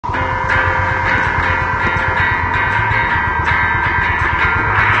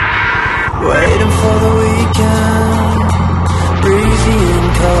waiting for the weekend, breezy and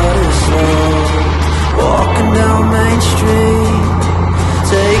caught it slow. Walking down Main Street,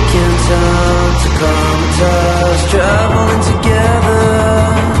 taking time to comatose. Traveling together,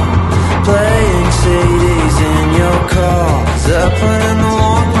 playing CDs in your car, Zeppelin in the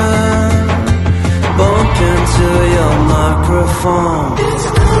Walkman, bump into your microphone.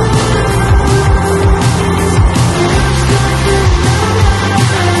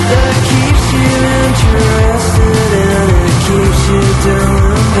 That keeps you interested and it keeps you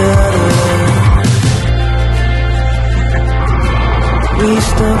doing better. We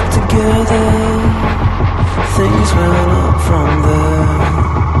stuck together, things went up from there.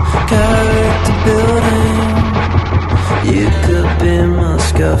 Character building, you could be my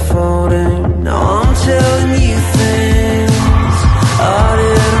scaffolding. Now I'm telling you things I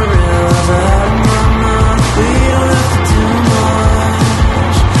didn't